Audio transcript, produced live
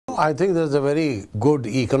I think there's a very good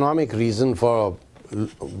economic reason for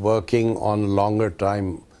working on longer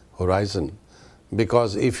time horizon,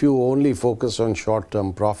 because if you only focus on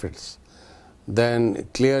short-term profits, then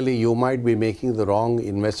clearly you might be making the wrong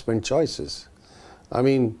investment choices. I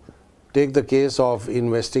mean, take the case of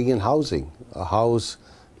investing in housing. A house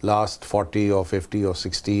lasts 40 or 50 or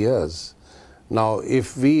 60 years. Now,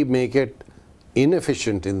 if we make it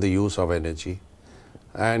inefficient in the use of energy,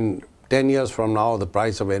 and 10 years from now the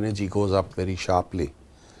price of energy goes up very sharply,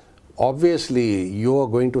 obviously you are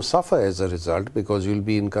going to suffer as a result, because you'll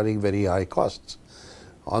be incurring very high costs.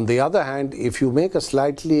 On the other hand, if you make a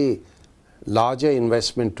slightly larger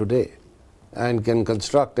investment today and can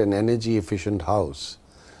construct an energy efficient house,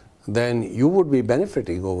 then you would be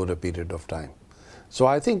benefiting over a period of time. So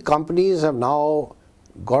I think companies have now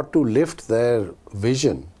got to lift their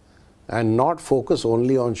vision and not focus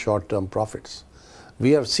only on short-term profits.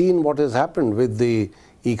 We have seen what has happened with the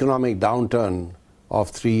economic downturn of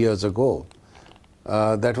 3 years ago.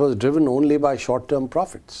 That was driven only by short-term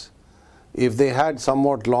profits. If they had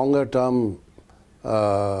somewhat longer-term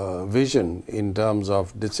vision in terms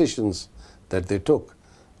of decisions that they took,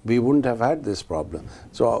 we wouldn't have had this problem.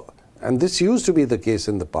 So, and this used to be the case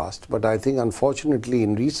in the past, but I think unfortunately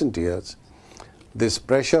in recent years, this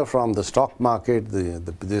pressure from the stock market,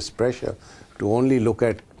 this pressure to only look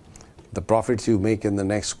at the profits you make in the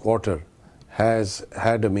next quarter has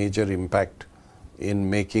had a major impact in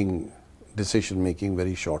making decision making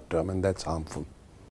very short term, and that's harmful.